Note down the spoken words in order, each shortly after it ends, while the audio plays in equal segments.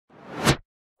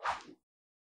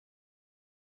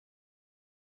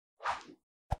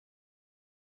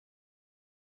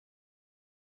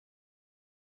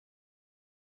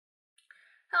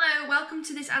Hello, welcome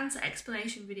to this answer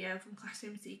explanation video from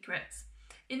Classroom Secrets.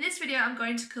 In this video I'm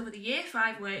going to cover the Year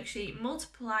 5 worksheet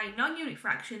Multiply non-unit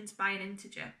fractions by an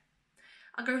integer.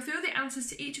 I'll go through the answers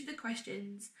to each of the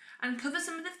questions and cover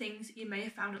some of the things you may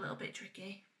have found a little bit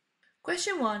tricky.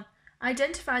 Question 1.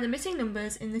 Identify the missing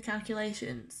numbers in the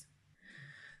calculations.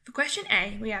 For question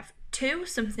A we have 2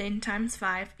 something times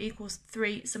 5 equals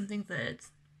 3 something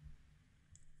thirds.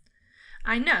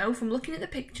 I know from looking at the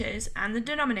pictures and the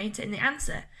denominator in the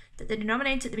answer that the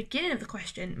denominator at the beginning of the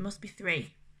question must be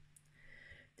 3.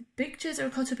 The pictures are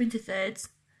cut up into thirds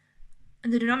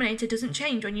and the denominator doesn't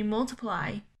change when you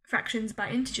multiply fractions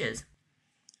by integers.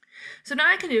 So now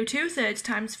I can do 2 thirds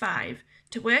times 5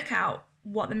 to work out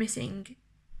what the missing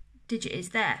digit is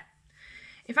there.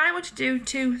 If I were to do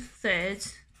 2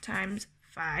 thirds times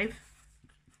 5,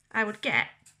 I would get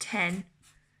 10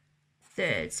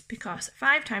 thirds because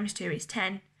 5 times 2 is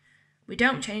 10. We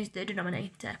don't change the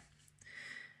denominator.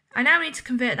 I now need to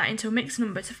convert that into a mixed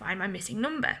number to find my missing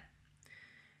number.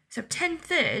 So 10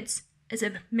 thirds as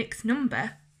a mixed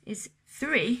number is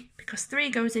 3 because 3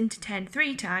 goes into 10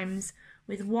 3 times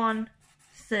with 1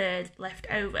 third left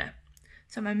over.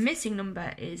 So my missing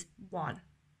number is 1.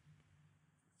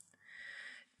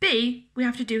 B, we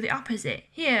have to do the opposite.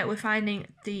 Here we're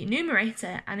finding the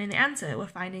numerator and in the answer we're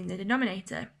finding the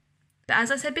denominator. But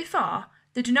as I said before,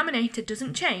 the denominator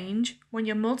doesn't change when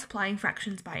you're multiplying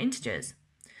fractions by integers.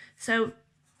 So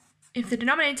if the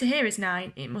denominator here is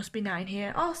 9, it must be 9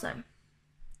 here also.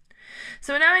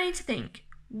 So now I need to think,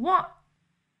 what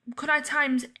could I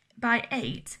times by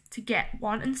 8 to get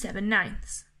 1 and 7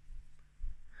 ninths?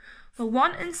 Well,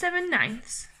 1 and 7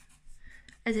 ninths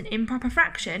as an improper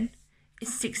fraction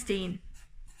is 16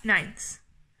 ninths.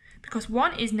 Because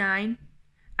 1 is 9,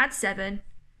 add 7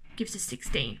 gives us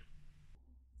 16.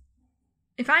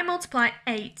 If I multiply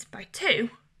 8 by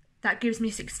 2, that gives me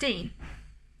 16.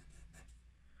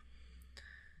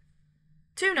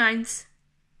 2 ninths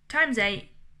times 8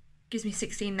 gives me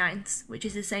 16 ninths, which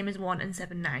is the same as 1 and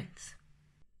 7 ninths.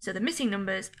 So the missing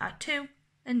numbers are 2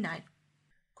 and 9.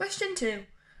 Question 2.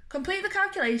 Complete the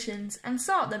calculations and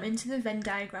sort them into the Venn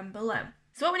diagram below.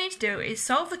 So what we need to do is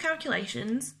solve the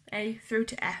calculations, A through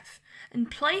to F, and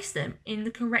place them in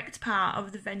the correct part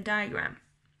of the Venn diagram.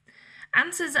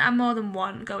 Answers that are more than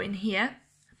 1 go in here,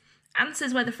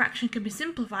 answers where the fraction can be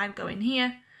simplified go in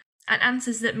here, and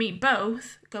answers that meet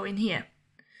both go in here.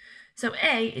 So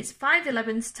A is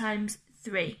 5/11 times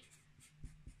 3.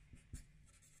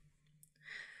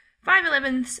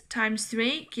 5/11 times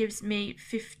 3 gives me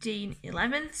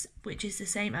 15/11, which is the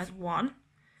same as 1,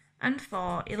 and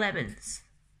 4/11.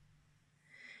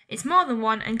 It's more than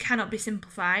 1 and cannot be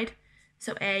simplified,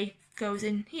 so A goes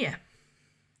in here.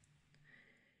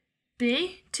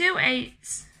 B, 2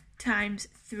 eighths times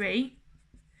 3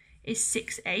 is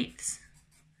 6 eighths.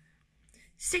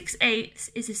 6 eighths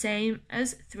is the same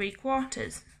as 3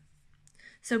 quarters.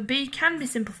 So B can be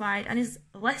simplified and is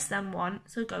less than 1,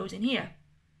 so goes in here.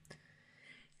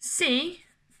 C,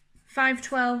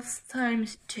 5/12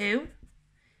 times 2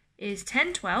 is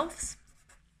 10/12,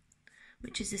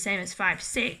 which is the same as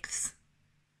 5/6.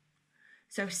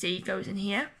 So C goes in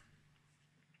here.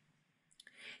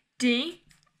 D,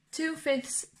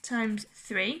 2/5 times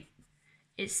 3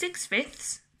 is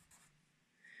 6/5,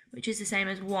 which is the same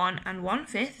as 1 and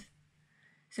 1/5.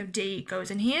 So D goes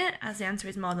in here as the answer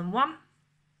is more than 1.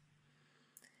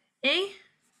 E,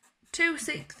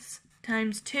 2/6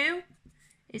 times 2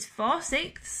 is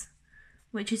 4/6,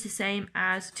 which is the same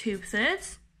as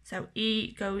 2/3. So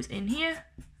E goes in here.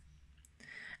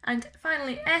 And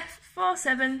finally F,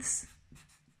 4/7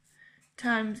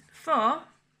 times 4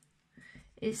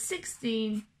 is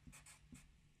 16/7,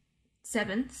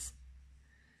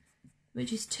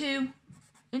 which is 2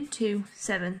 and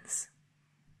 2/7.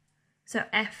 So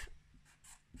F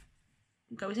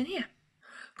goes in here.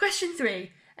 Question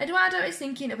 3. Eduardo is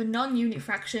thinking of a non-unit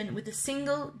fraction with a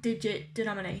single-digit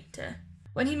denominator.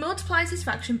 When he multiplies his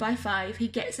fraction by 5, he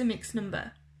gets a mixed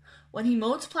number. When he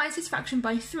multiplies his fraction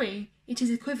by 3, it is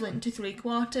equivalent to 3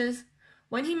 quarters.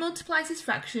 When he multiplies his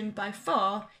fraction by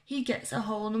 4, he gets a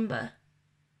whole number.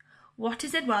 What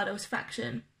is Eduardo's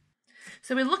fraction?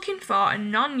 So we're looking for a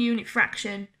non-unit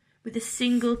fraction with a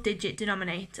single-digit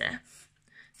denominator.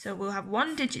 So we'll have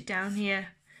 1 digit down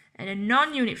here and a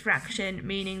non-unit fraction,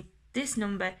 meaning this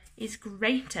number is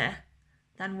greater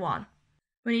than 1.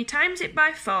 When he times it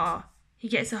by 4, he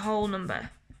gets a whole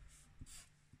number.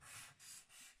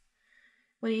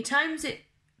 When he times it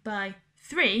by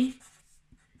 3,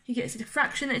 he gets a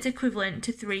fraction that's equivalent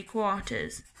to 3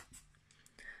 quarters.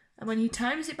 And when he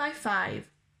times it by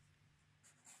 5,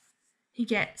 he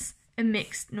gets a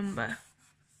mixed number.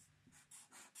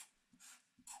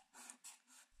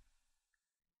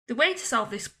 The way to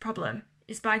solve this problem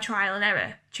is by trial and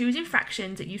error, choosing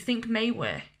fractions that you think may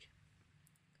work.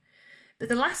 But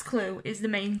the last clue is the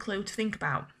main clue to think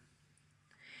about.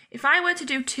 If I were to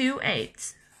do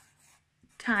 2/8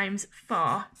 times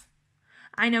 4,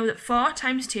 I know that 4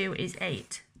 times 2 is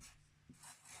 8.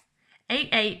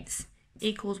 8/8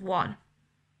 equals 1.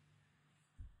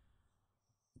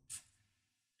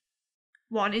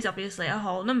 1 is obviously a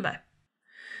whole number.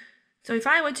 So if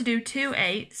I were to do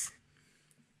 2/8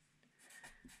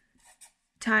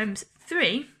 times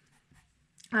 3,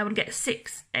 I would get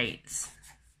 6/8,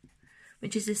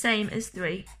 which is the same as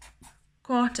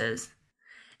 3/4.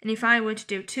 And if I were to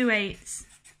do 2/8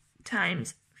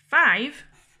 times 5,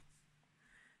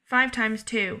 5 times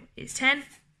 2 is 10.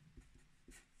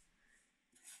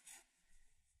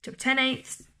 So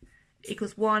 10/8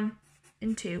 equals 1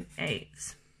 and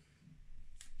 2/8.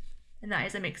 And that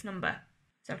is a mixed number.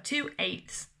 So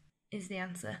 2/8 is the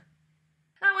answer.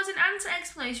 That was an answer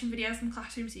explanation video from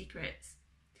Classroom Secrets.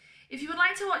 If you would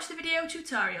like to watch the video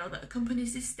tutorial that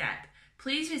accompanies this step,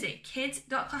 please visit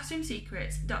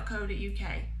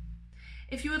kids.classroomsecrets.co.uk.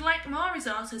 If you would like more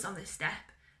resources on this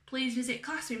step, please visit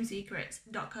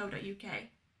classroomsecrets.co.uk.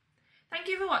 Thank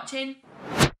you for watching.